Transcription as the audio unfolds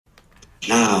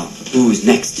Now, who's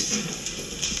next?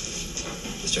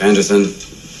 Mr. Anderson.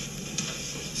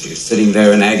 So you're sitting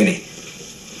there in agony.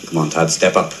 Come on, Todd,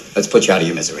 step up. Let's put you out of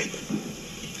your misery.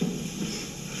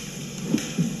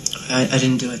 I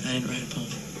didn't do it. I didn't write a poem.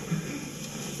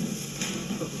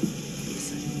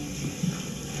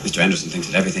 Mr. Anderson thinks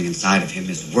that everything inside of him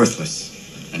is worthless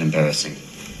and embarrassing.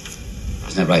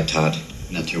 Isn't that right, Todd?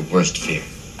 And that's your worst fear.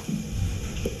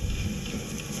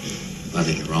 I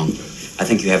think you're wrong. I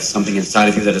think you have something inside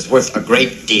of you that is worth a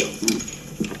great deal.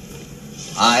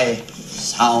 I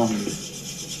sound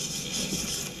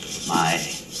my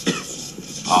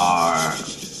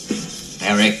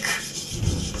barbaric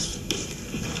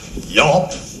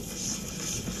yelp.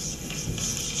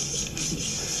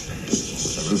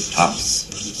 The rooftops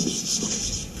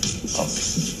of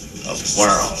the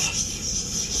world.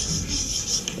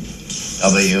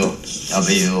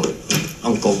 W.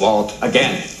 Uncle Walt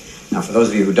again. Now, for those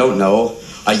of you who don't know,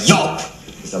 a yelp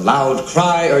is a loud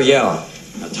cry or yell.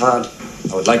 Now, Todd,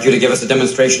 I would like you to give us a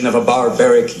demonstration of a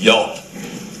barbaric yelp.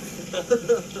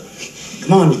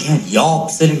 Come on, you can't yelp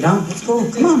sitting down. Let's go.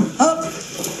 Come on, up.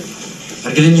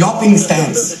 Gotta get in yelping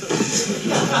stance.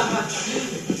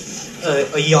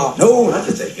 A yelp. No, not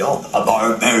just a yelp. A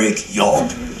barbaric yelp.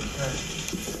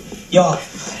 Yelp.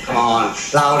 Come on,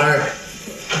 louder.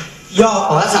 Yelp.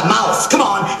 Oh, that's a mouse. Come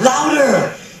on,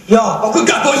 louder. Yelp. Oh, good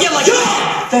God, boy, yell like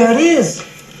that. There it is.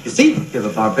 You see, you're a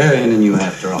barbarian in you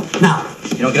after all. Now,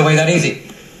 you don't get away that easy.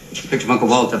 Picture of Uncle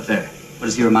Walt up there. What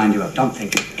does he remind you of? Don't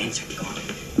think. Answer. Go on.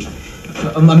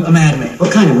 A madman.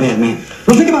 What kind of madman?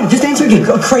 Well, think about it. Just answer again.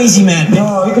 A crazy madman.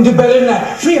 No, you can do better than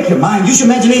that. Free up your mind. Use your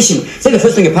imagination. Say the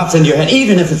first thing that pops into your head,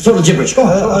 even if it's total gibberish. Go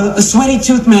on. The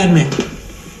sweaty-toothed madman.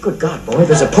 Good God, boy.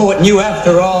 There's a poet in you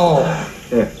after all.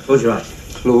 There. Close your eyes.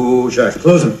 Close your eyes.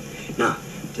 Close them. Now,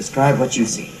 describe what you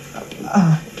see.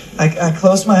 I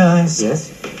close my eyes.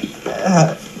 Yes?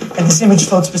 And this image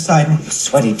floats beside me. The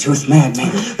sweaty-toothed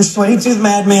madman. The sweaty-toothed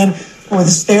madman with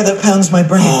a stare that pounds my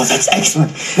brain. Oh, that's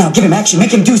excellent. Now, give him action.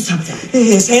 Make him do something.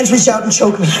 His hands reach out and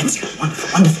choke me. That's wonderful,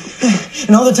 wonderful.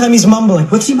 And all the time he's mumbling.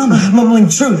 What's he mumbling? Mumbling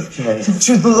truth. Yes.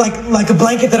 Truth like a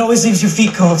blanket that always leaves your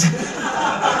feet cold.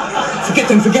 Forget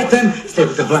them. Stay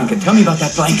with the blanket. Tell me about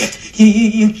that blanket.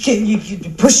 You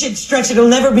push it, stretch it, it'll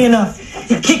never be enough.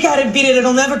 You kick at it, beat it,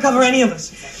 it'll never cover any of us.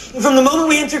 From the moment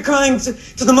we enter crying to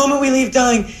the moment we leave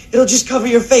dying, it'll just cover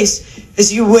your face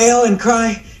as you wail and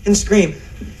cry and scream.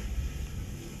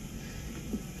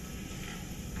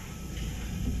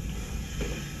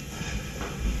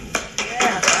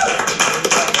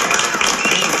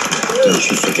 Don't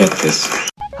you forget this.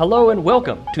 Hello and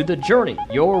welcome to The Journey,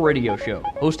 your radio show,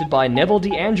 hosted by Neville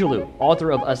DeAngelouILICET,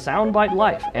 author of A Soundbite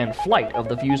Life and Flight of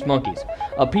the Fused Monkeys,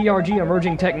 a PRG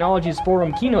Emerging Technologies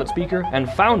Forum keynote speaker and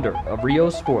founder of Rio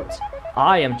Sports.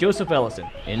 I am Joseph Ellison.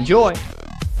 Enjoy!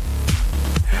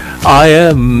 I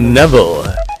am Neville.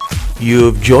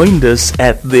 You've joined us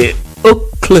at the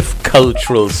Oak Cliff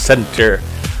Cultural Center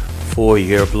for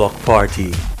your block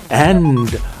party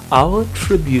and our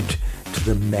tribute to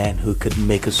the man who could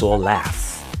make us all laugh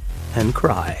and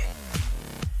cry,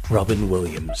 Robin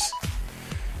Williams,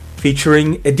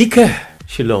 featuring Edyka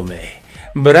Chaloime,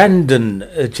 Brandon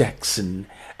Jackson,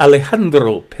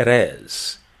 Alejandro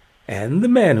Perez, and the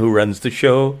man who runs the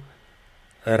show,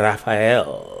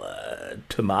 Raphael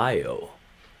Tamayo.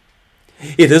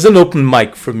 It is an open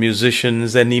mic for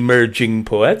musicians and emerging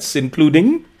poets,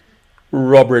 including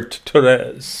Robert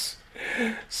Torres,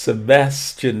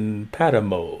 Sebastian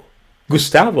Paramo,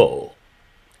 Gustavo,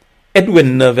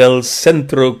 Edwin of El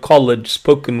Centro College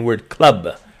Spoken Word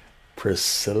Club,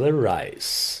 Priscilla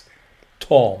Rice,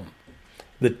 Tom,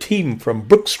 the team from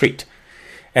Brook Street,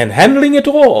 and handling it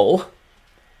all,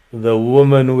 the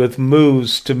woman with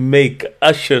moves to make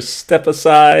Usher step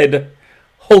aside,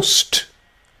 host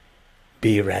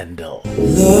B. Randall.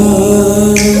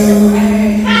 Lord,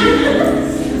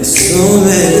 there's so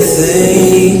many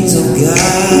things I've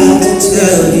got to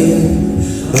tell you,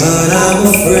 but I'm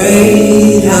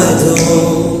afraid I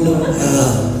don't know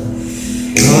how.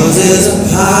 'Cause there's a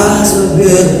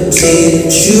possibility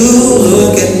that you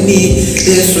look at me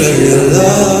differently,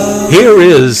 Lord. Here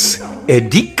is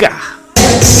Edyka.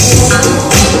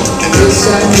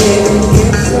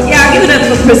 Yeah, give it up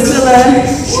for Priscilla.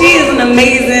 She is an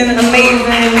amazing,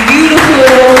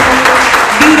 beautiful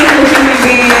human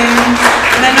being.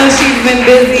 And I know she's been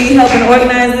busy helping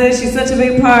organize it. She's such a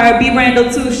big part. B.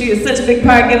 Randall too, she is such a big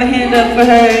part. Give a hand up for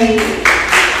her.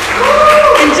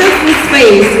 And just the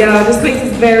space, y'all. The space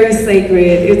is very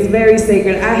sacred. It's very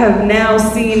sacred. I have now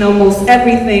seen almost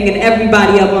everything and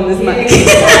everybody up on this mic.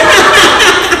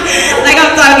 Like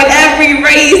I'm talking every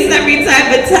race, every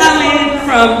type of talent,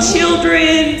 from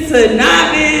children to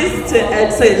novice, to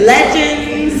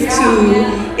legends,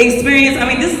 to experience. I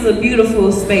mean, this is a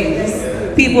beautiful space.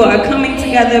 People are coming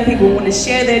together. People want to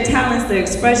share their talents, their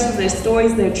expressions, their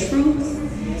stories, their truth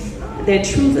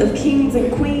of kings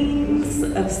and queens,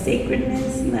 of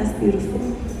sacredness, and that's beautiful.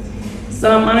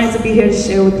 So I'm honored to be here to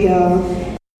share with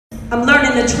y'all. I'm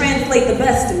learning to translate the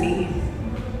best of me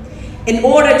in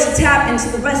order to tap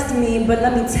into the rest of me, but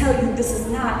let me tell you, this is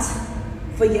not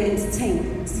for your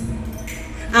entertainment.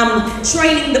 I'm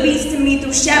training the beast in me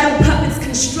through shadow puppets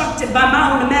constructed by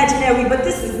my own imaginary, but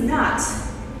this is not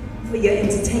for your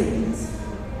entertainment.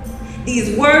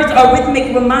 These words are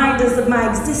rhythmic reminders of my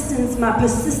existence, my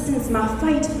persistence, my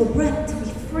fight for breath to be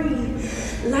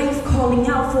free, life calling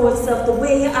out for itself the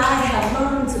way I have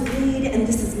learned to bleed, and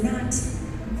this is not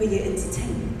for your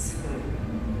entertainment.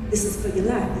 This is for your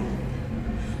livelihood.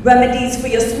 Remedies for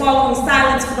your swallowing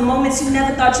silence, for the moments you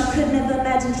never thought you could, never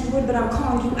imagined you would, but I'm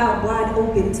calling you out wide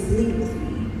open to bleed with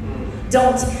me.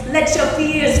 Don't let your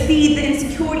fears feed the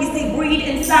insecurities they breed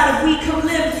inside of we. Come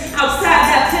live outside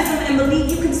that prism and believe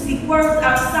you can speak words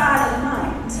outside of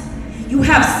mind. You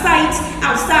have sight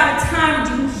outside of time.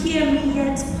 Do you hear me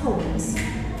yet, poets?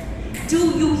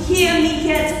 Do you hear me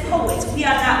yet, poets? We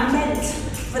are not meant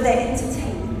for their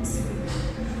entertainment.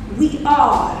 We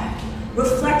are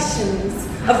reflections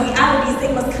of realities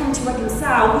they must come to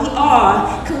reconcile. We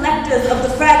are collectors of the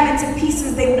fragmented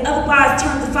pieces they would otherwise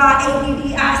turn to fire.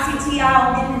 ABDICTI,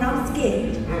 and I'm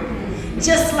scared.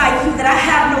 Just like you, that I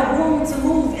have no room to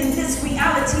move in this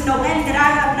reality, no end, that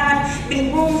I have not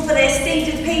been room for their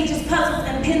stages, pages, puzzles,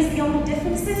 and pins. The only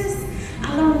difference is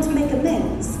I learned to make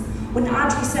amends when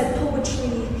Audrey said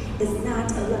poetry is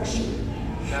not a luxury.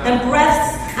 And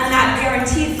breaths are not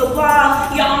guaranteed, so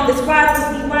while you're on this ride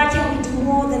with me, why can't we do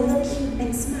more than look cute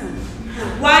and smile?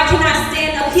 Why can I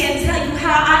stand up here and tell you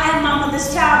how I am my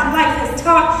mother's child and life has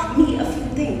taught me a few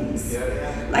things?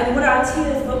 Like what are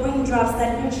tears but raindrops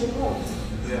that nurture growth?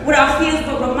 What are fears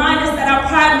but reminders that our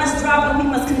pride must drop and we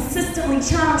must consistently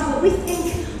challenge what we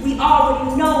think we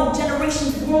already know.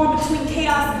 Generations born between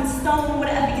chaos and stone.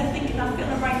 Whatever you're thinking or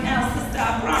feeling right now, sister,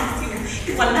 I promise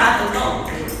you, you are not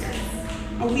alone.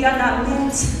 And we are not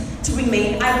meant to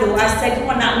remain idle. I said you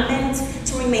are not meant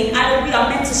to remain idle. We are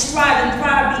meant to strive and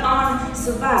thrive beyond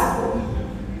survival.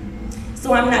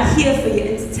 So I'm not here for your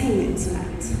entertainment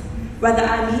tonight. Rather,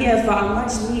 I'm here for our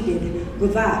much needed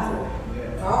revival.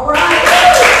 All right.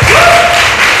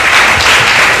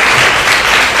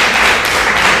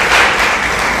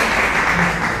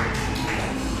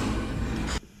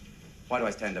 Why do I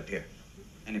stand up here?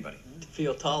 Anybody? To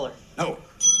feel taller. No.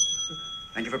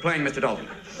 Thank you for playing, Mr. Dalton.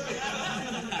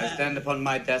 I stand upon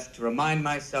my desk to remind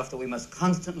myself that we must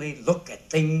constantly look at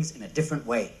things in a different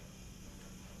way.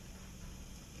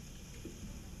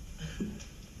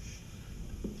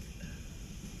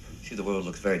 See, the world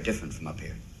looks very different from up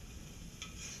here.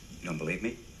 You don't believe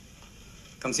me?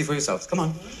 Come see for yourselves. Come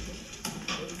on.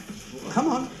 Come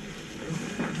on.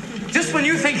 Just when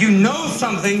you think you know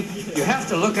something, you have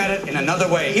to look at it in another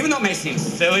way. Even though it may seem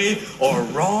silly or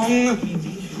wrong,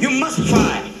 you must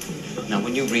try. Now,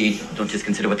 when you read, don't just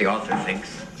consider what the author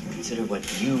thinks. Consider what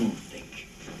you think.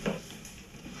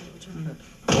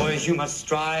 Boys, you must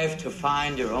strive to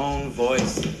find your own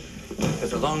voice. Because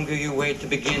the longer you wait to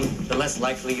begin, the less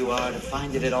likely you are to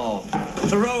find it at all.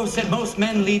 Thoreau said most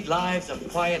men lead lives of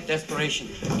quiet desperation.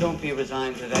 Don't be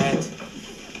resigned to that.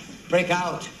 Break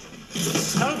out.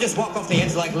 Don't just walk off the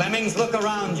edge like lemmings. Look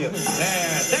around you.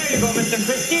 There you go, Mr.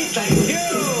 Christie. Thank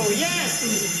you. Yes.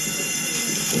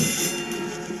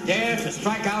 Dare to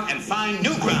strike out and find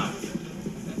new ground.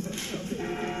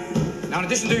 Now, in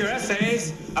addition to your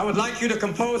essays, I would like you to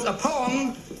compose a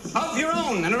poem of your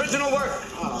own, an original work.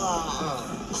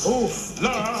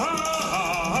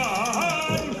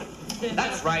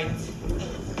 That's right.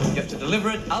 You have to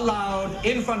deliver it aloud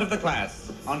in front of the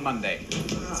class on Monday.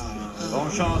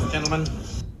 Bonne chance, gentlemen.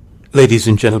 Ladies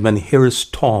and gentlemen, here is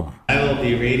Tom. I will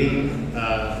be reading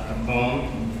a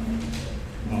poem.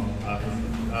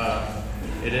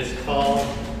 It is called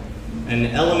An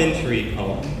Elementary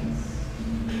Poem.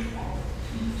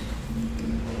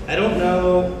 I don't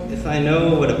know if I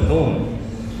know what a poem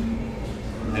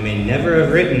is. I may never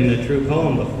have written a true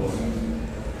poem before.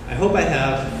 I hope I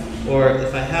have, or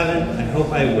if I haven't, I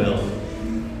hope I will.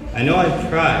 I know I've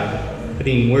tried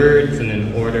putting words in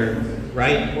an order,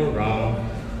 right or wrong,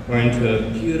 or into a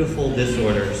beautiful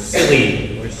disorder,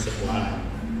 silly or sublime.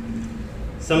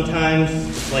 Sometimes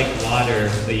it's like water,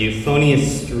 a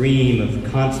euphonious stream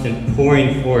of constant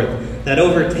pouring forth that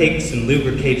overtakes and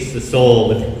lubricates the soul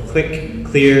with quick,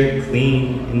 clear,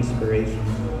 clean inspiration.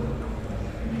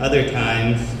 Other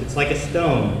times, it's like a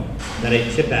stone that I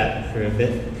chip at for a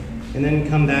bit, and then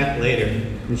come back later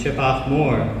and ship off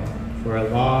more for a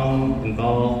long,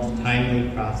 involved, timely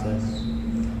process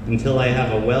until I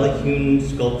have a well-hewn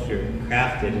sculpture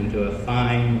crafted into a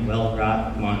fine,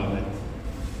 well-wrought monolith.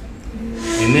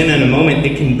 And then in a moment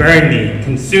it can burn me,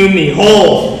 consume me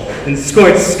whole, and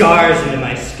scorch scars into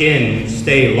my skin which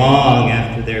stay long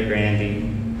after their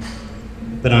branding.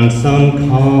 But on some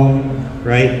calm,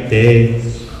 bright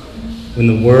days, when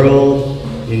the world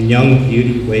in young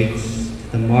beauty wakes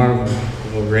to the marvel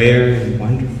of a rare and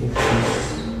wonderful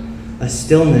peace, a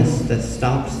stillness that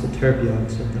stops the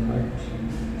turbulence of the heart,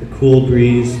 the cool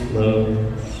breeze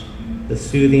blows, the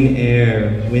soothing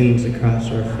air winds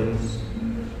across our face,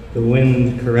 the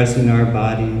wind caressing our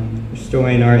body,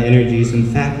 restoring our energies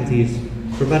and faculties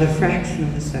for but a fraction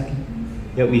of a second,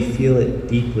 yet we feel it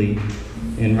deeply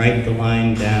and write the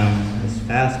line down as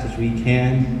fast as we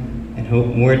can and hope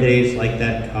more days like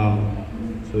that come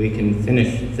so we can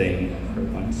finish the thing for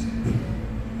once.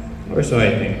 Or so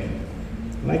I think.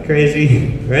 Am I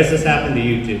crazy? Or has this happened to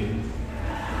you too?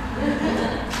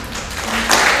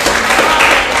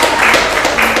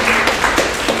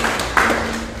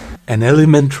 An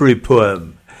elementary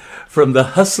poem from the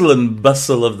hustle and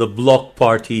bustle of the block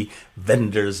party,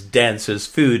 vendors, dancers,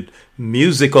 food,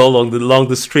 music all along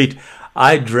the street.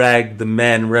 I dragged the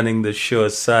man running the show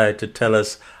aside to tell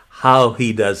us how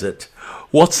he does it.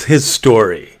 What's his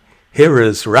story? Here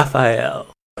is Raphael.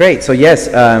 Great. So yes,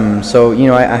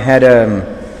 I had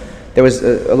there was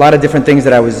a lot of different things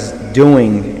that I was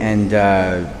doing, and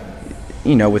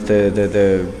with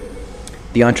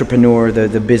the entrepreneur,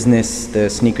 the business, the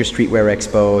sneaker streetwear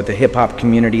expo, the hip hop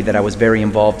community that I was very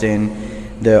involved in,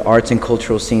 the arts and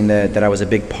cultural scene that I was a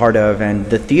big part of, and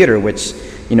the theater, which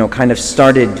kind of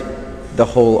started the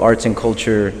whole arts and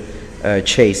culture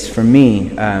chase for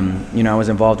me. I was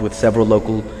involved with several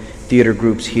local theater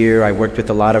groups here. I worked with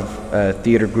a lot of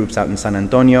theater groups out in San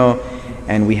Antonio,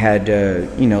 and we had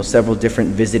several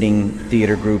different visiting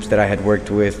theater groups that I had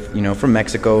worked with, from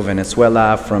Mexico,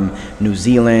 Venezuela, from New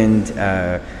Zealand,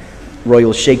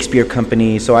 Royal Shakespeare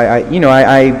Company. So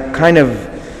I kind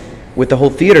of, with the whole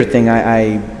theater thing,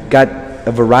 I got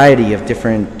a variety of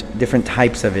different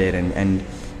types of it, and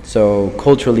so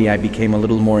culturally I became a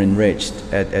little more enriched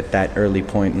at that early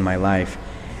point in my life.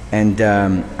 And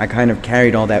I kind of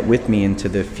carried all that with me into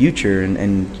the future.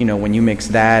 And when you mix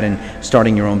that and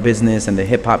starting your own business and the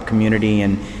hip hop community,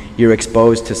 and you're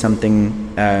exposed to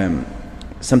something, to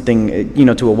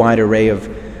a wide array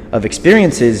of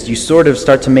experiences, you sort of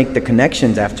start to make the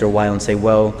connections after a while and say,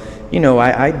 well,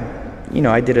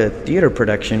 I did a theater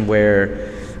production where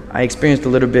I experienced a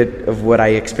little bit of what I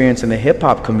experienced in the hip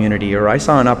hop community, or I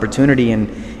saw an opportunity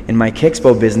in my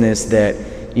Kickspo business that,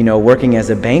 working as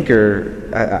a banker,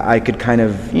 I could kind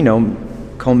of,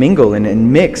 commingle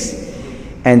and mix.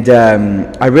 And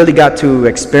I really got to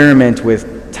experiment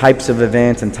with types of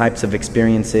events and types of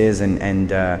experiences, and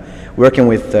working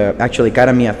with actually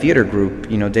Caramia Theater Group,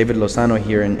 David Lozano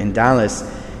here in Dallas.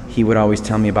 He would always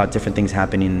tell me about different things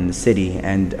happening in the city.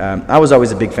 And I was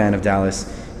always a big fan of Dallas.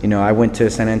 I went to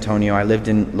San Antonio, I lived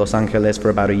in Los Angeles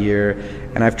for about a year,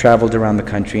 and I've traveled around the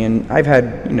country, and I've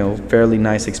had, fairly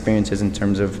nice experiences in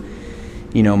terms of,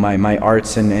 my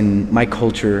arts and my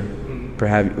culture,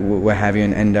 perhaps, what have you,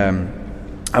 and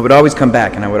I would always come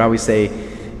back, and I would always say,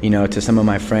 to some of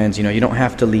my friends, you don't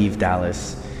have to leave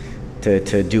Dallas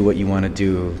to do what you want to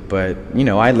do, but,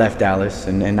 I left Dallas,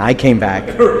 and I came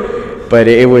back, but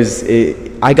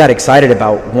I got excited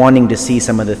about wanting to see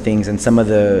some of the things and some of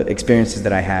the experiences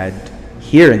that I had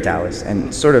here in Dallas,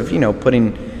 and sort of,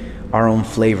 putting our own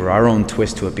flavor, our own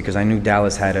twist to it, because I knew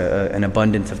Dallas had an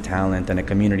abundance of talent and a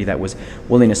community that was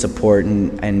willing to support,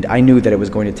 and I knew that it was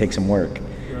going to take some work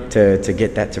to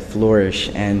get that to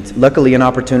flourish. And luckily an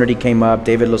opportunity came up.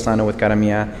 David Lozano with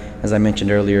Caramia, as I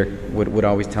mentioned earlier, would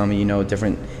always tell me,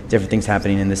 different things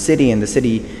happening in the city, and the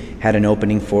city had an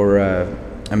opening for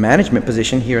a management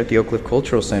position here at the Oak Cliff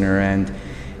Cultural Center. And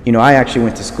I actually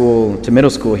went to middle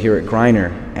school here at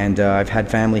Griner, and I've had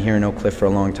family here in Oak Cliff for a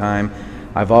long time.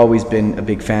 I've always been a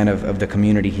big fan of the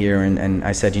community here, and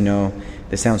I said,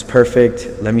 this sounds perfect,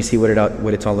 let me see what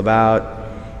it's all about.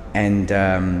 And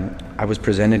I was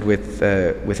presented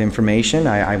with information.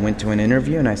 I went to an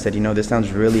interview, and I said, this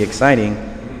sounds really exciting.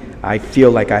 I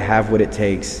feel like I have what it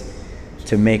takes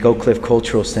to make Oak Cliff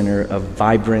Cultural Center a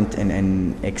vibrant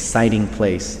and exciting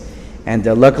place. And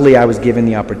luckily I was given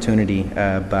the opportunity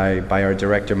by our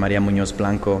director, Maria Muñoz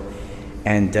Blanco,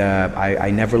 and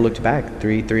I never looked back.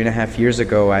 Three and a half years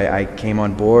ago, I came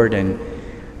on board, and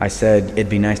I said, it'd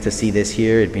be nice to see this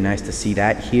here, it'd be nice to see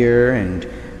that here, and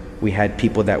we had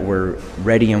people that were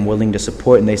ready and willing to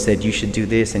support, and they said, you should do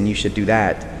this and you should do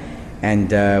that.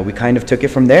 And we kind of took it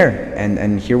from there,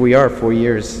 and here we are, 4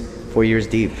 years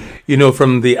deep. You know,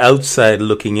 from the outside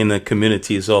looking in, a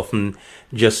community is often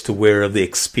just aware of the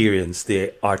experience,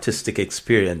 the artistic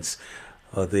experience,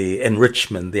 the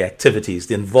enrichment, the activities,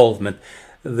 the involvement.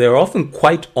 They're often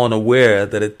quite unaware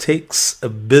that it takes a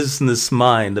business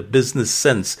mind, a business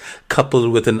sense,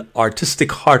 coupled with an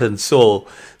artistic heart and soul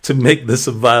to make this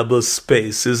a viable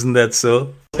space. Isn't that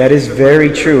so? That is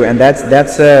very true, and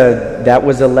that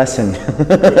was a lesson,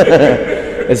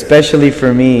 especially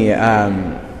for me.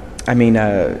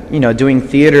 Doing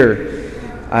theater,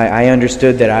 I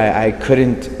understood that I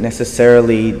couldn't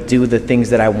necessarily do the things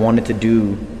that I wanted to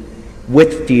do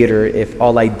with theater if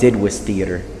all I did was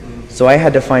theater. So I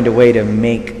had to find a way to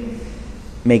make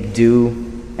do,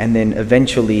 and then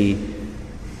eventually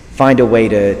find a way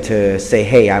to say,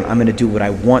 hey, I'm going to do what I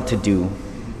want to do,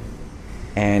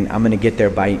 and I'm going to get there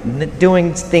by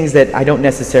doing things that I don't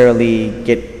necessarily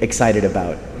get excited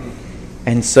about.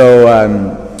 And so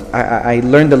I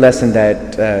learned the lesson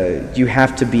that you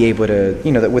have to be able to,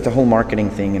 that with the whole marketing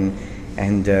thing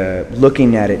and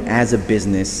looking at it as a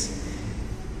business,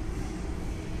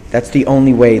 that's the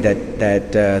only way that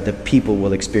the people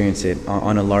will experience it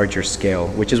on a larger scale,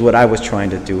 which is what I was trying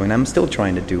to do, and I'm still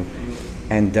trying to do.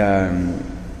 And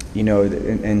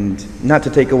and not to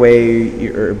take away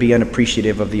or be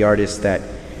unappreciative of the artists that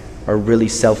are really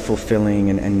self-fulfilling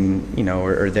and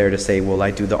are there to say, well,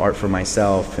 I do the art for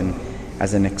myself and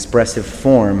as an expressive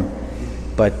form.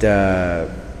 But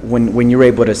when you're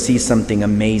able to see something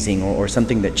amazing or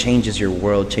something that changes your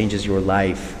world, changes your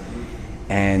life,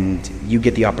 and you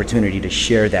get the opportunity to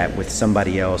share that with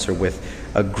somebody else or with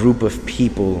a group of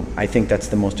people, I think that's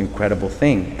the most incredible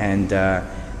thing. And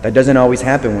that doesn't always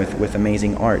happen with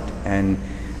amazing art. And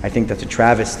I think that's a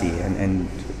travesty. And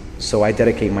so I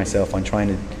dedicate myself on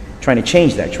trying to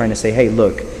change that, trying to say, hey,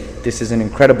 look, this is an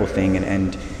incredible thing,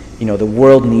 and the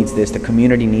world needs this, the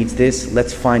community needs this.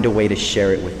 Let's find a way to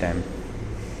share it with them.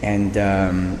 And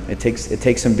it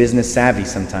takes some business savvy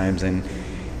sometimes, and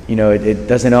it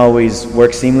doesn't always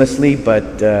work seamlessly,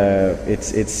 but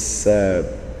it's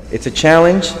a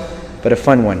challenge, but a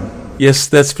fun one. Yes,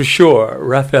 that's for sure.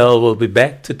 Raphael will be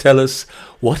back to tell us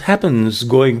what happens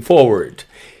going forward.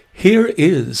 Here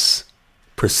is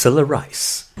Priscilla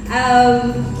Rice. So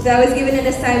I was given an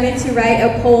assignment to write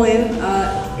a poem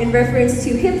in reference to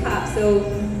hip-hop, so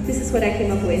this is what I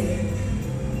came up with.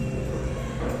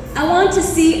 I want to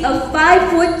see a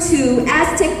 5'2"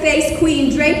 Aztec-faced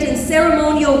queen draped in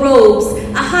ceremonial robes,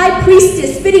 a high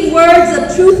priestess spitting words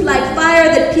of truth like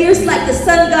fire that pierce like the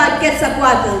sun god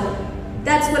Quetzalcoatl.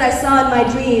 That's what I saw in my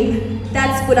dream.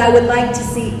 That's what I would like to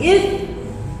see if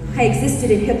I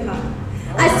existed in hip-hop.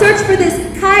 I searched for this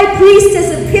high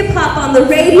priestess of hip-hop on the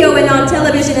radio and on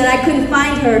television, and I couldn't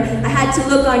find her. I had to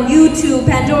look on YouTube,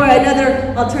 Pandora, and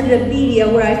other alternative media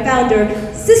where I found her.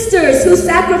 Sisters who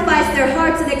sacrificed their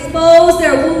hearts and exposed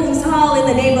their wounds all in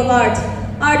the name of art.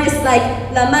 Artists like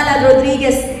La Mala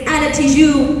Rodriguez, Anna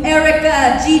Tijoux,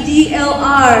 Erica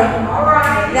GDLR.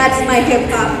 That's my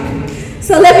hip-hop.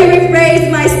 So let me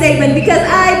rephrase my statement, because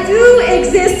I do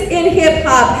exist in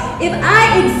hip-hop. If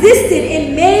I existed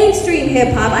in mainstream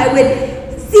hip-hop, I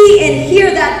would see and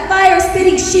hear that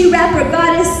fire-spitting she-rapper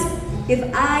goddess. If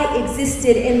I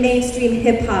existed in mainstream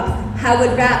hip-hop, I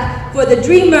would rap for the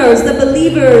dreamers, the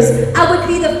believers. I would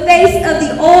be the face of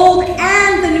the old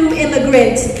and the new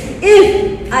immigrant. If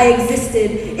I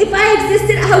existed. If I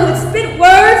existed, I would spit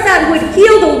words that would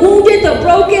heal the wounded, the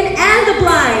broken, and the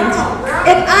blind.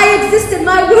 If I existed,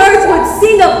 my words would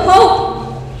sing of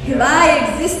hope. If I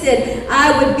existed,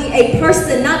 I would be a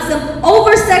person, not some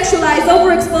over-sexualized,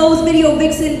 overexposed video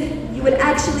vixen. You would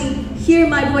actually hear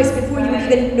my voice before you would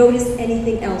even notice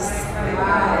anything else.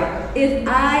 If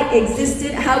I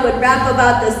existed, I would rap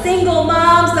about the single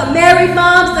moms, the married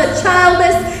moms, the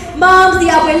childless moms, the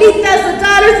abuelitas, the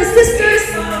daughters, the sisters,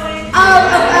 all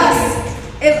of us.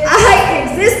 If I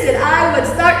existed, I would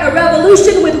start a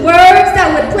revolution with words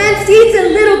that would plant seeds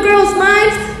in little girls'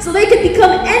 minds so they could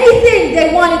become anything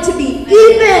they wanted to be,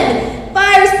 even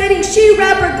fire-spitting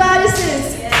she-rapper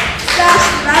goddesses /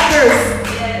 rappers.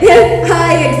 If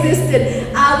I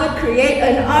existed, I would create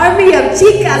an army of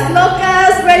chicas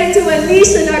locas ready to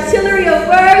unleash an artillery of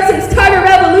words and start a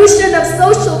revolution of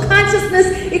social consciousness,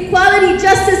 equality,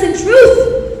 justice, and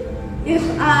truth. If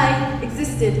I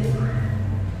existed.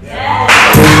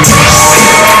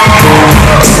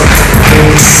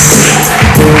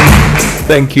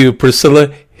 Thank you,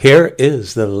 Priscilla. Here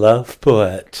is the love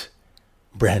poet,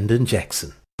 Brandon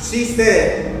Jackson. She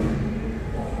said,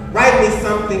 write me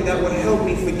something that would help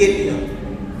me forget him.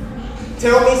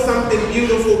 Tell me something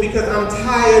beautiful, because I'm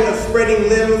tired of spreading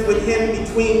limbs with him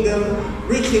between them,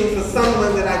 reaching for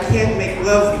someone that I can't make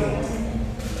love me.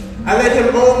 I let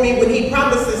him own me when he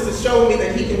promises to show me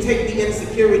that he can take the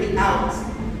insecurity out.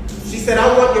 She said,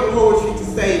 I want your poetry to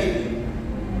save me,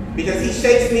 because he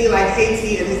shakes me like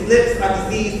Haiti and his lips are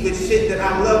diseased with shit that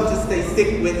I love to stay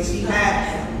sick with. She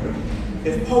had,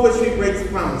 if poetry breaks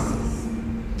promises,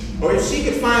 or if she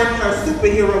could find her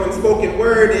superhero in spoken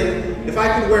word, and if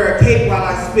I could wear a cape while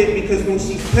I spit, because when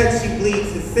she's cut, she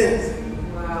bleeds his scent,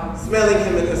 smelling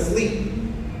him in her sleep.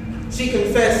 She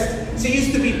confessed she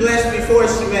used to be blessed before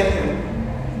she met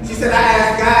him. She said, I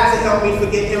asked God to help me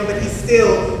forget him, but he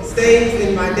still stays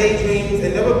in my daydreams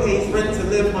and never pays rent to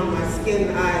live on my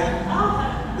skin.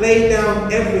 I laid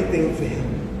down everything for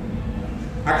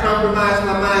him. I compromised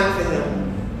my mind for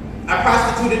him. I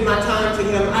prostituted my time to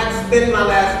him. I'd spend my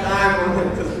last dime on him,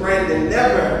 because Brandon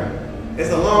never is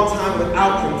a long time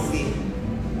without him, see.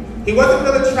 He wasn't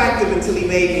real attractive until he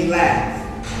made me laugh.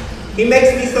 He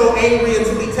makes me so angry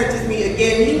until he touches me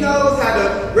again. He knows how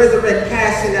to resurrect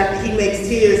passion after he makes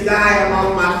tears die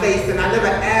along my face, and I never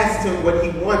asked him what he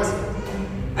wanted.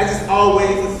 I just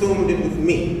always assumed it was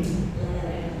me.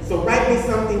 So write me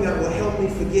something that will help me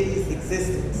forget his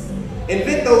existence.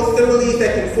 Invent those similes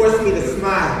that can force me to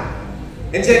smile.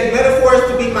 Inject metaphors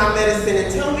to be my medicine,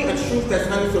 and tell me a truth that's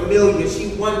unfamiliar.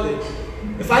 She wondered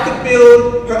if I could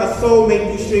build her a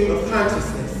soulmate through stream of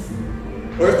consciousness.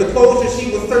 Or if the closure she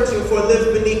was searching for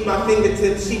lived beneath my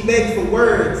fingertips. She begged for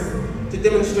words to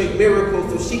demonstrate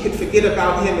miracles so she could forget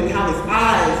about him and how his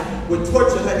eyes would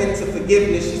torture her into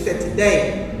forgiveness. She said,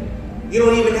 today, you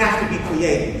don't even have to be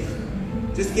creative.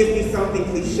 Just give me something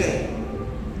cliche.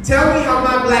 Tell me how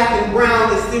my black and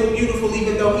brown is still beautiful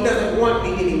even though he doesn't want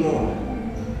me anymore.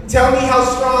 Tell me how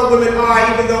strong women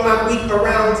are even though I'm weak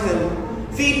around him.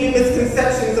 Feed me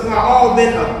misconceptions of how all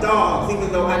men are dogs,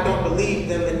 even though I don't believe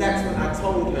them, and that's when I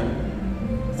told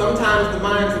her. Sometimes the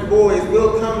minds of boys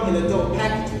will come in adult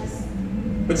packages,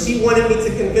 but she wanted me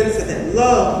to convince her that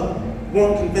love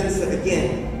won't convince her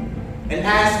again. And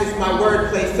asked if my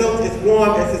wordplay felt as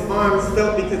warm as his arms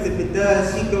felt, because if it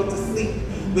does, she'd go to sleep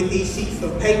with these sheets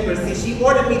of paper. See, she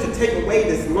ordered me to take away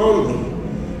this lonely,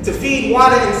 to feed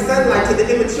water and sunlight to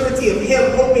the immaturity of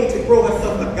him, hoping to grow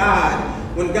herself a god.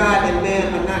 When God and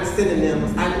man are not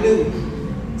synonyms, I knew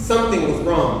something was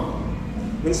wrong.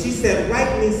 When she said,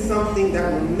 write me something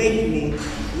that will make me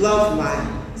love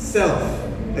myself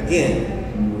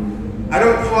again. I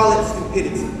don't call it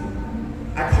stupidity.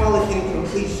 I call it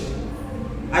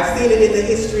incompletion. I've seen it in the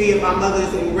history of our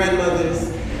mothers and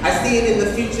grandmothers. I see it in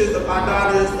the futures of our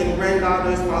daughters and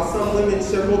granddaughters, while some women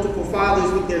share multiple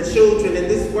fathers with their children, and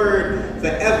this word,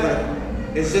 forever,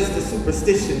 is just a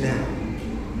superstition now.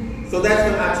 So that's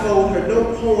when I told her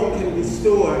no poem can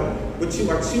restore what you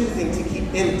are choosing to keep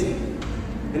empty.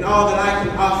 And all that I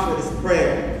can offer is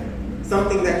prayer,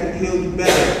 something that can heal you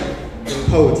better than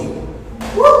poetry.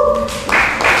 Woo!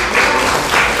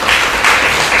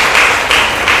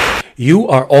 You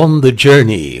are on the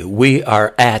journey. We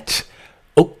are at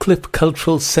Oak Cliff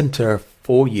Cultural Center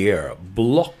 4-year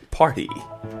block party.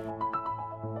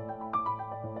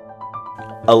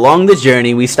 Along the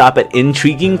journey, we stop at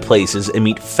intriguing places and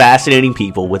meet fascinating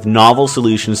people with novel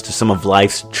solutions to some of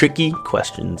life's tricky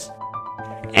questions.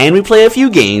 And we play a few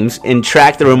games and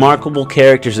track the remarkable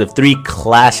characters of 3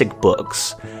 classic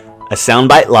books: A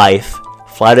Soundbite Life,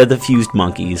 Flight of the Fused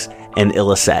Monkeys, and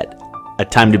Illicet, A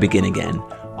Time to Begin Again,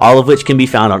 all of which can be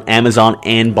found on Amazon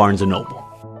and Barnes & Noble.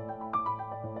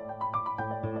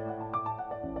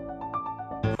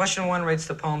 Question 1 rates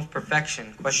the poem's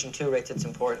perfection. Question 2 rates its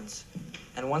importance.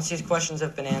 And once these questions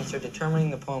have been answered,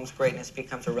 determining the poem's greatness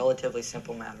becomes a relatively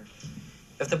simple matter.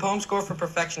 If the poem score for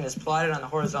perfection is plotted on the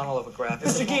horizontal of a graph...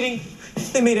 Mr. Keating,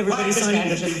 they made everybody sign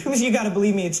it. You gotta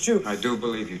believe me, it's true. I do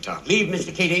believe you, Tom. Leave,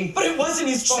 Mr. Keating. But it wasn't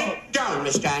his fault. Sit down,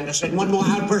 Mr. Anderson. One more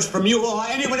outburst from you or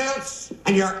anyone else,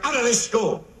 and you're out of this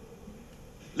school.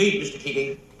 Leave, Mr.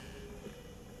 Keating.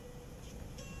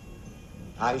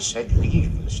 I said leave,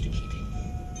 Mr. Keating.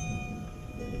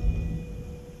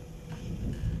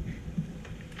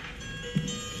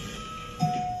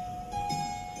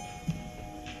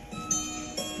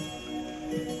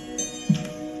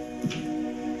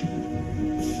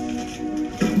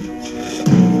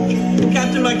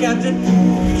 Captain, my captain.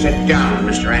 Sit down,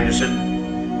 Mr. Anderson.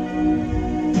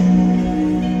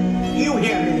 You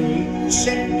hear me?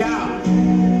 Sit down.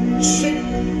 Sit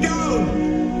down.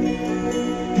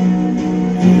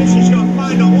 This is your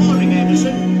final warning,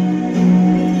 Anderson.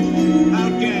 How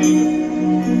dare you?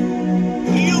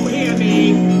 You hear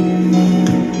me?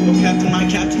 Oh, Captain, my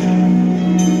captain.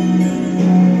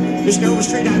 Mr.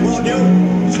 Overstreet, I warn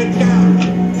you. Sit down.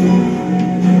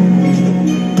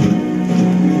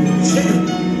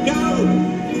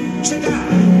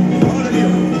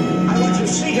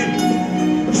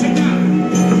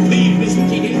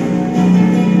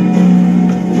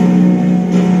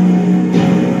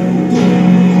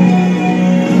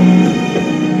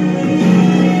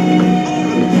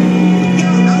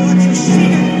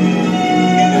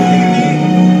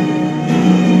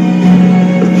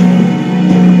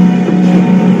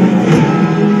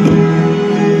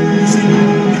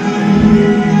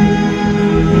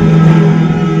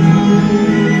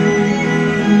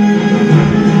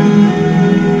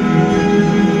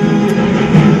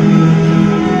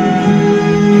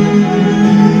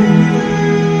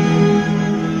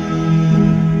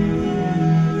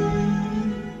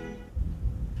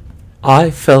 I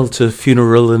felt a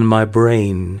funeral in my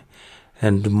brain,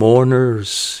 and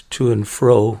mourners to and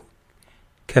fro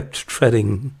kept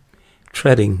treading,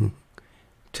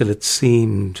 till it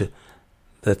seemed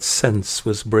that sense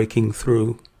was breaking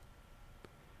through.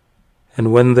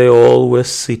 And when they all were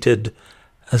seated,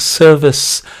 a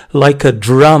service like a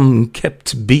drum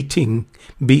kept beating,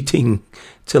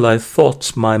 till I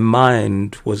thought my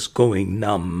mind was going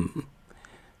numb.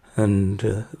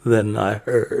 And then I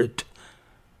heard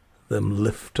them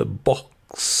lift a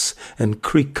box and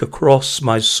creak across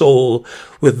my soul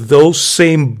with those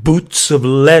same boots of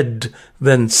lead.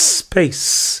 Then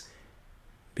space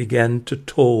began to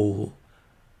toll,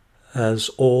 as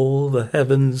all the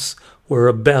heavens were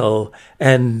a bell,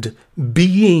 and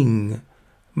being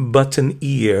but an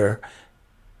ear,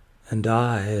 and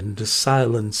I and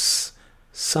silence,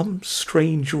 some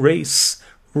strange race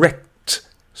wrecked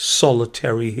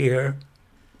solitary here.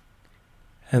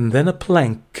 And then a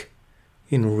plank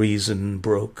in reason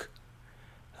broke,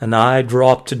 and I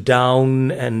dropped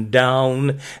down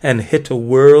and hit a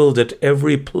world at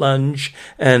every plunge,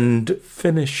 and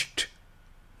finished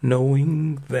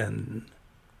knowing then.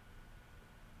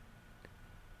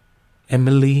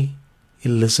 Emily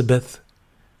Elizabeth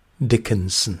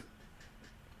Dickinson.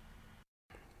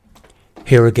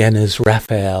 Here again is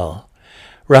Raphael.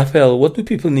 Raphael, what do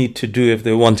people need to do if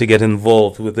they want to get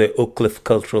involved with the Oak Cliff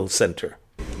Cultural Center?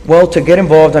 Well, to get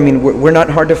involved, I mean, we're not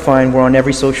hard to find. We're on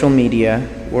every social media.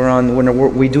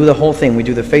 We do the whole thing. We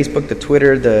do the Facebook, the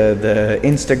Twitter, the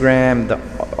Instagram,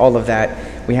 all of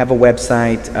that. We have a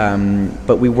website,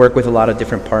 but we work with a lot of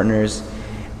different partners.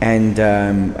 And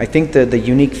I think the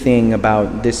unique thing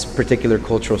about this particular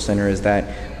cultural center is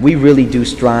that we really do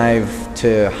strive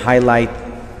to highlight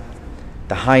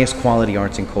the highest quality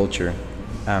arts and culture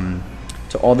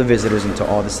to all the visitors and to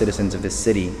all the citizens of this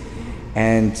city.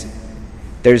 And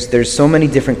there's so many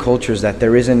different cultures that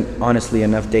there isn't honestly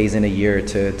enough days in a year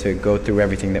to go through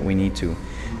everything that we need to.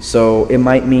 So it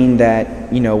might mean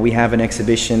that, we have an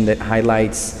exhibition that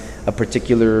highlights a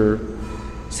particular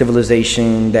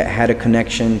civilization that had a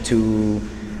connection to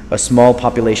a small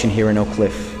population here in Oak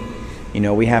Cliff.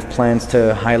 We have plans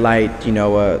to highlight,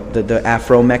 the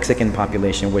Afro-Mexican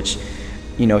population, which,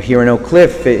 here in Oak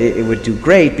Cliff, it would do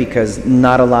great because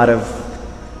not a lot of,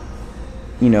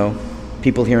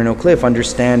 people here in Oak Cliff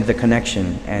understand the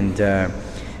connection. And,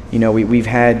 we've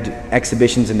had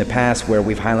exhibitions in the past where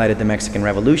we've highlighted the Mexican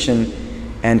Revolution,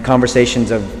 and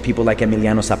conversations of people like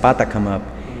Emiliano Zapata come up.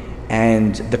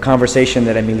 And the conversation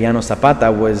that Emiliano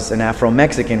Zapata was an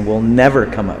Afro-Mexican will never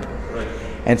come up. Right.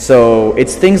 And so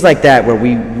it's things like that where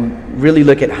we really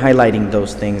look at highlighting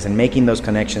those things and making those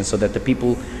connections so that the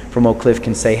people from Oak Cliff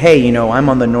can say, hey, I'm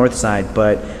on the north side,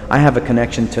 but I have a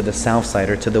connection to the south side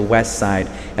or to the west side.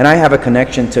 And I have a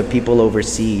connection to people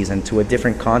overseas and to a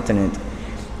different continent.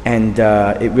 And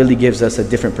it really gives us a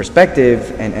different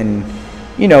perspective. And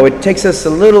it takes us a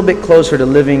little bit closer to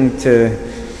living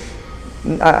to...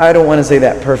 I don't want to say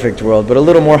that perfect world, but a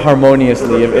little more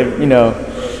harmoniously,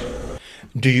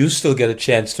 Do you still get a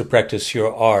chance to practice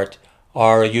your art,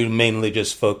 or are you mainly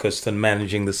just focused on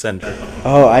managing the center?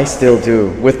 Oh, I still do.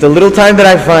 With the little time that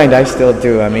I find, I still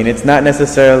do. I mean, it's not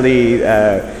necessarily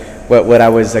what I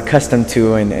was accustomed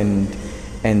to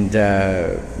and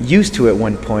used to at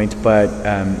one point, but,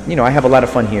 I have a lot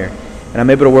of fun here. And I'm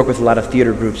able to work with a lot of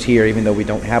theater groups here, even though we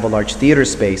don't have a large theater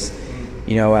space.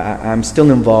 I'm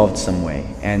still involved some way.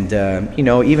 And,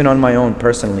 even on my own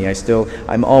personally,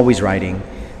 I'm always writing,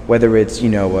 whether it's,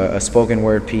 a spoken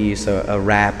word piece, a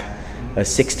rap, a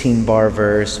 16-bar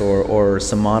verse, or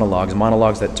some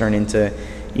monologues that turn into,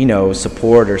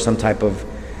 support or some type of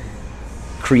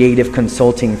creative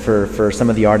consulting for some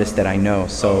of the artists that I know.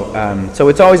 So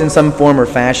it's always in some form or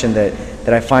fashion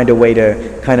that I find a way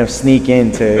to kind of sneak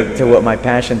into what my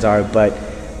passions are. But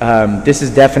this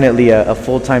is definitely a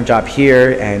full-time job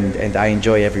here, and I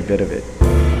enjoy every bit of it.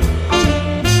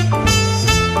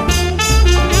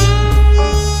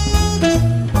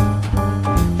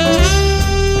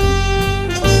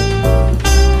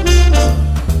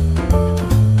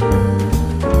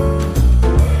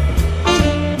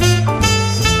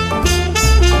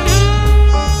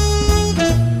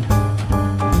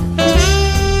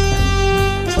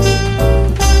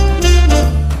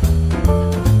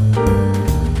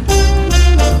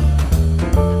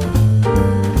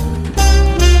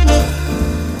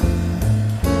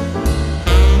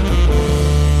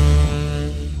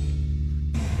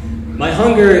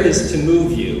 Hunger is to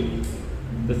move you.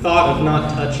 The thought of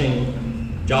not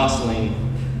touching, jostling,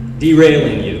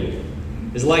 derailing you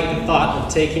is like the thought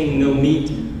of taking no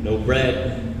meat, no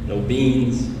bread, no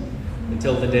beans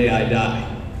until the day I die.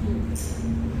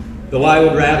 Though I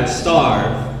would rather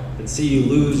starve than see you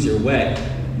lose your way,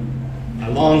 I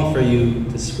long for you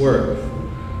to swerve,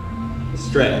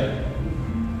 astray,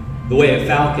 the way a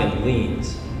falcon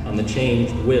leans on the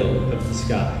changed will of the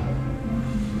sky.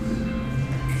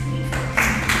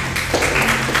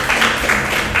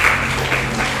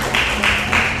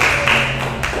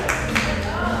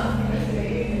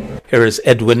 Here is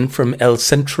Edwin from El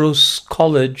Centro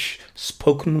College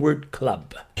Spoken Word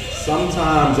Club.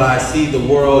 Sometimes I see the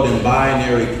world in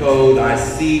binary code. I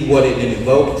see what it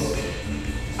invokes.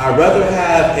 I'd rather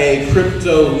have a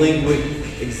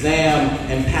crypto-linguic exam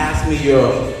and pass me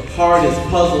your hardest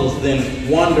puzzles than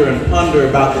wonder and ponder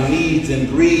about the needs and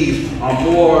grieve on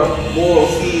more moral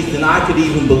seeds than I could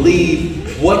even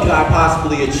believe. What could I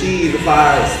possibly achieve if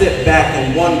I sit back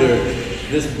and wonder?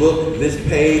 This book, this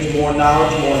page, more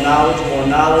knowledge, more knowledge, more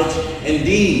knowledge.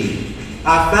 Indeed,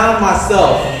 I found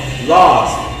myself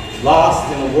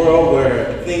lost in a world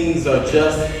where things are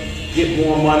just get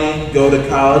more money, go to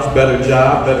college, better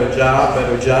job, better job,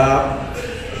 better job.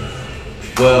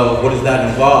 Well, what does that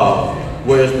involve?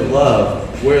 Where's the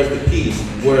love? Where's the peace?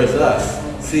 Where's us?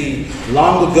 See,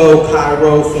 long ago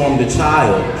Cairo formed a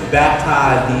child,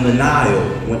 baptized in the Nile.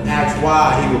 When asked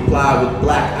why, he replied with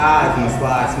black eyes and a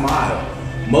sly smile.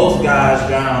 Most guys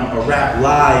drown a rap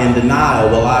lie in denial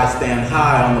while I stand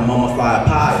high on the mummified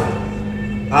pile.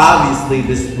 Obviously,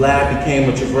 this lad became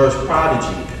a traverse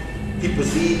prodigy. He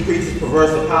perceived preaches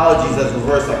perverse apologies as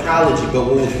reverse psychology, but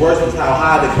what was worse was how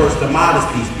high they cursed their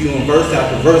modesty, spewing verse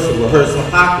after verse of rehearsed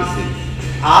hypocrisy.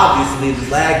 Obviously,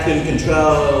 this lad couldn't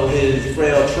control his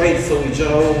frail traits, so he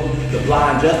showed the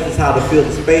blind justice how to fill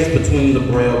the space between the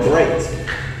braille breaks.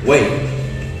 Wait.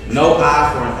 No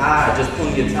eye for an eye, just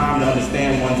plenty of time to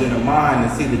understand one's inner mind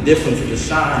and see the difference of the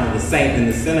shine of the saint and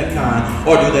the sinner kind,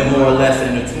 or do they more or less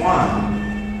intertwine?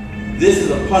 This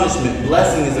is a punishment,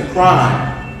 blessing is a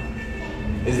crime.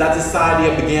 Is that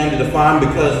society I began to define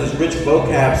because this rich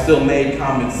vocab still made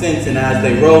common sense, and as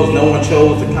they rose, no one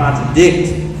chose to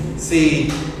contradict. See,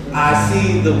 I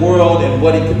see the world and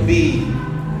what it could be.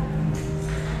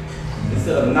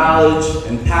 Instead of knowledge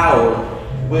and power,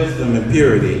 wisdom and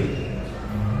purity.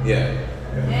 Yeah.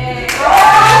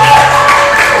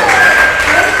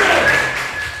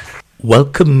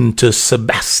 Welcome to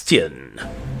Sebastian.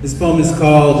 This poem is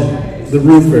called The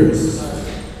Roofers.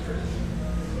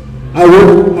 I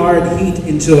work hard heat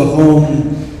into a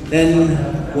home, then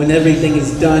when everything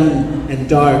is done and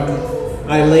dark,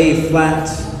 I lay flat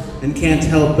and can't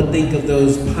help but think of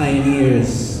those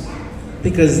pioneers.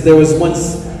 Because there was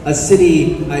once a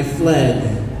city I fled,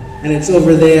 and it's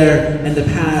over there in the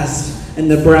past, and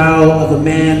the brow of a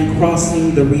man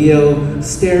crossing the Rio,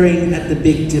 staring at the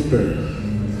Big Dipper.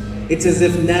 It's as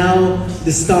if now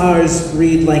the stars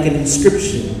read like an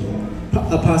inscription,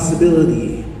 a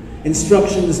possibility,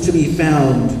 instructions to be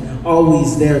found,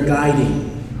 always there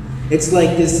guiding. It's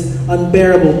like this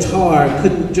unbearable tar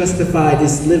couldn't justify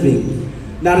this living,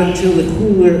 not until the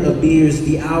cooler of beers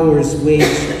the hours wait,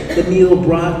 the meal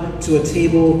brought to a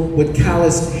table with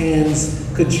calloused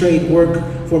hands could trade work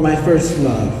for my first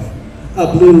love. A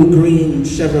blue-green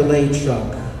Chevrolet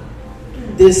truck.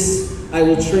 This I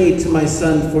will trade to my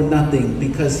son for nothing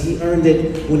because he earned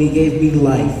it when he gave me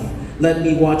life. Let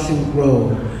me watch him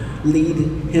grow. Lead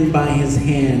him by his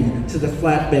hand to the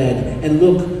flatbed and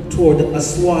look toward a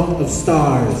swath of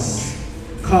stars,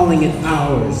 calling it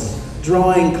ours,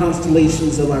 drawing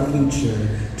constellations of our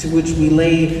future to which we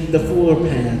lay the floor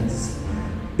pans.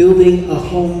 Building a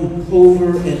home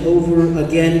over and over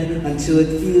again until it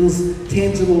feels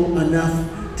tangible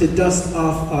enough to dust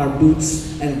off our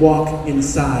boots and walk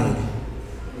inside.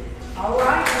 All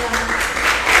right.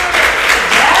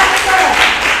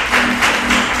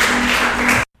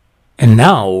 And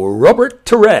now, Robert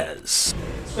Torres.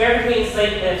 Square between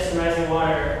slate cliffs and rising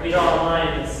water, we draw a line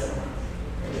in the silk.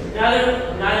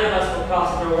 Neither of us will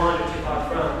cross nor wander too far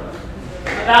from.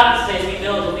 About the space we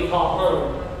build what we call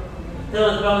home.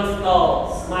 Filled with bones and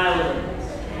skulls, smiling,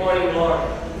 morning glory.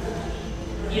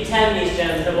 You tend these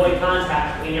gems to avoid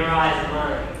contact between your eyes and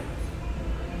mine.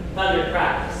 Thunder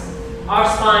cracks. Our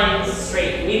spines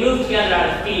straighten. We move together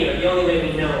out of fear, the only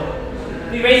way we know.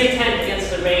 We raise a tent against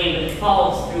the rain, but it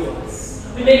falls through us.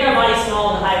 We make our bodies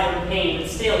small to hide from pain, but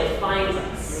still it finds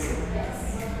us.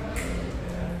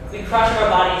 We crush our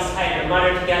bodies tighter,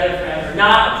 mutter together forever.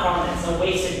 Not a promise, a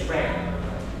wasted prayer.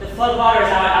 The floodwaters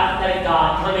of our apathetic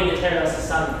God coming to tear us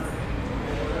asunder.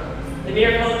 The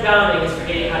miracle of drowning is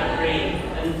forgetting how to breathe,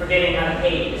 and forgetting how to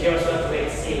hate is your swept away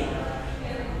to sea.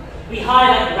 We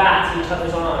hide like rats in each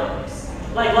other's arms.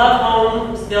 Like love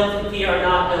homes built in fear are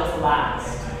not built to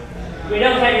last. We're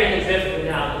no heavier than driftwood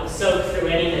now, but will soak through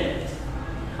any minute.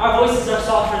 Our voices are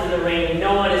softer than the rain, and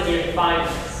no one is near to find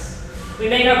us. We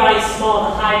make our bodies small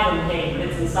to hide from pain, but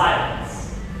it's inside of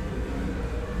us.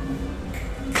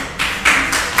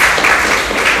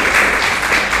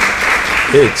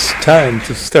 It's time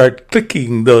to start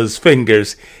clicking those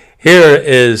fingers. Here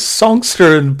is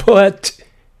songster and poet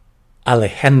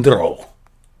Alejandro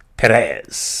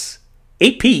Perez.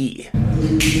 AP.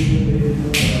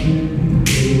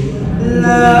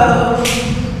 Love,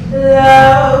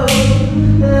 love,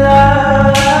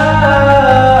 love,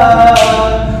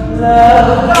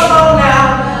 love. Come on now,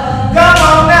 come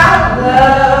on now.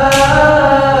 Love,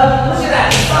 push it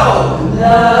out, oh.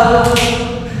 Love,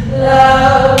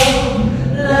 love,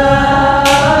 love,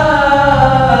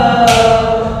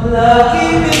 love.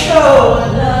 Keep it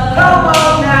going. Come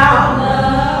on now.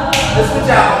 That's what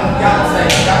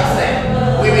y'all say.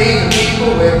 We be the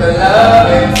people with the love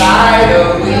inside of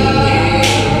we.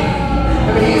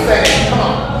 Let me hear you say it. Come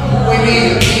on. We be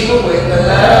the people with the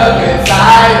love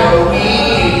inside of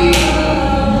we.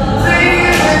 Sing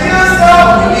it with your soul.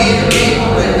 We be the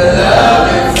people with the love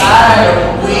inside of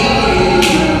we.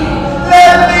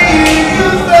 Let me hear you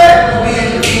say. We be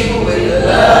the people with the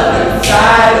love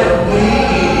inside of we.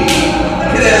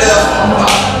 Look at that love song. Come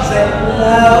on. Say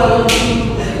love,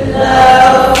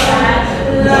 love,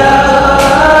 love.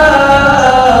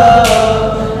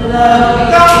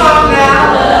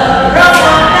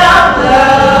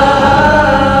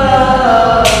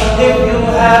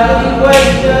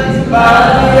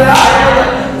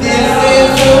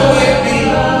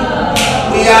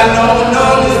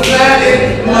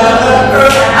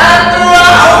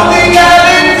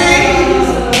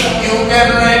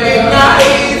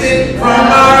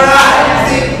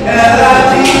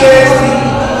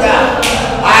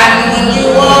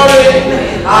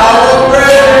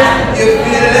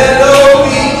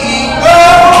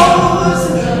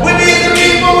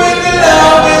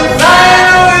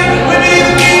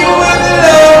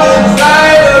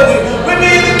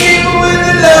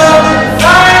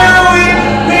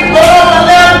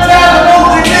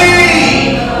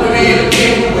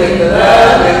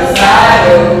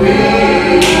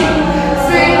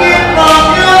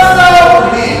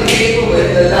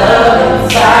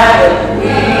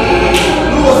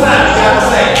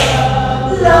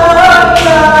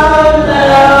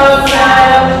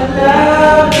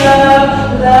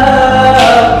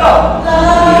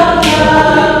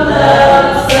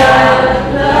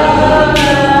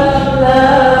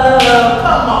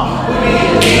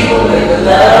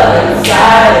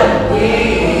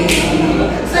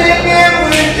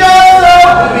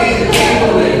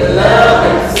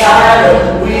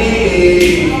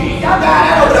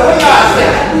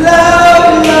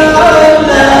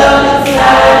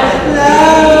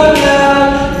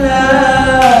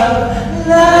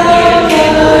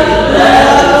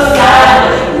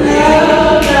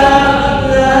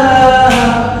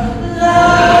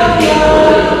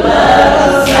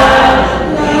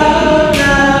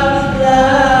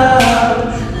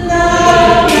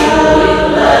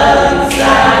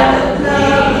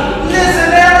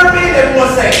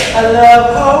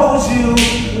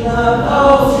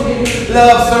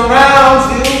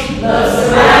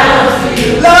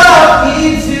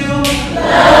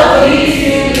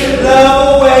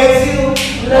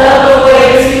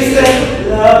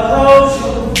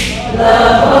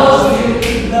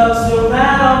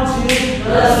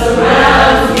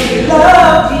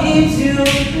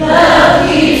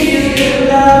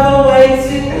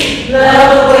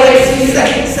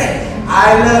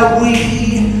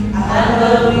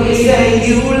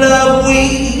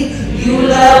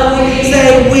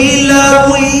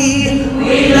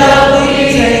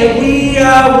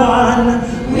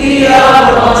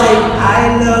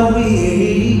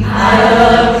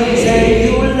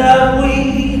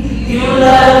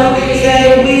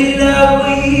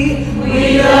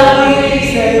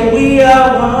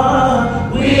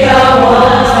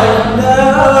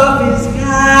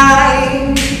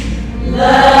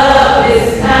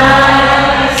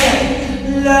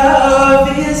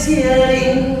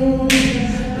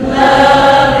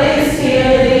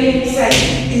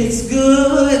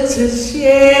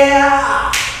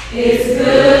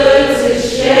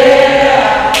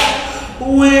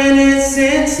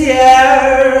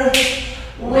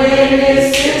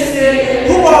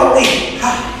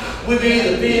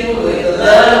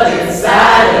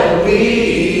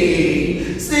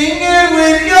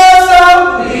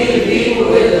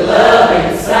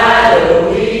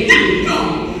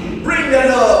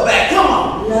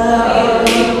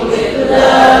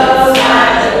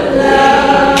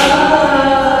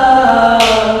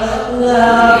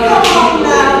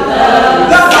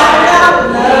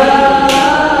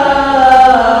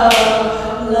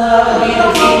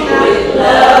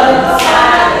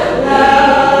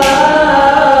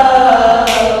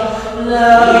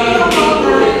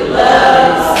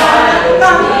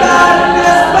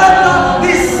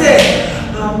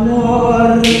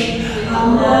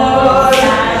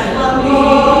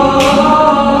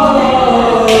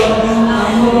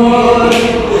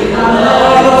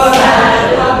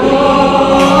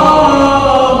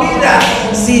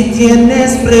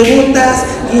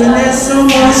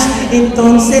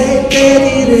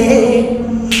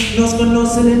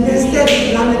 Vivimos en este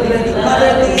planeta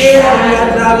de tierra y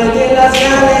a través de las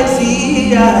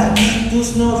galaxias.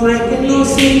 Tus nos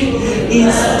reconocen y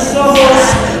sus ojos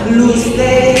luz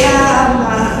te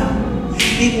llama.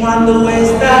 Y cuando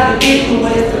está en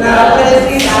nuestra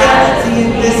presencia,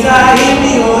 sientes ahí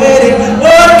mi oír.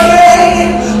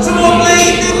 Porque somos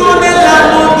pleitos con el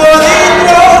amor por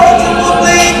dentro. Somos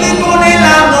pleitos con el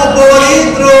amor por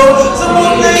dentro. Somos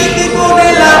pleitos con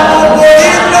el amor por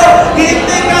dentro. Y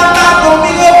te canta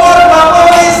conmigo, por favor,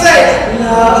 dice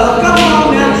love, come on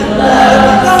now, love,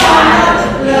 come on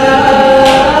now,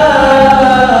 love,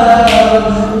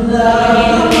 love,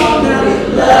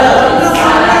 come on now, love, come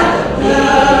on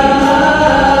now,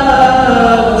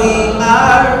 love, we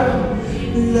are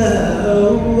love.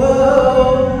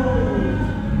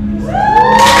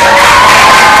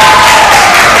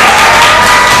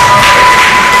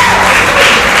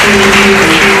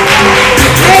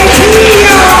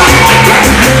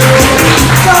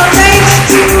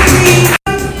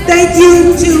 Thank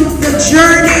you to The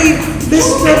Journey,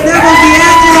 Mr. Neville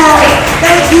DeAngelo.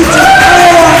 Thank you to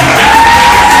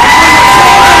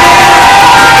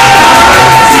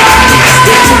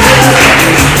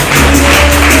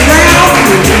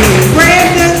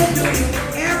Brandon,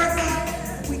 Erica.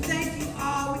 We thank you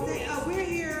all. We're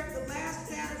here the last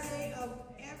Saturday of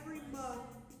every month.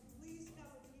 Please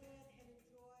come again and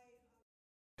enjoy.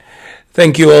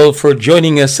 Thank you all for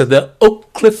joining us at the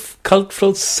Oak Cliff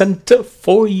Cultural Center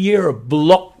 4-year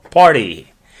block party.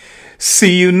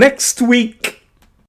 See you next week.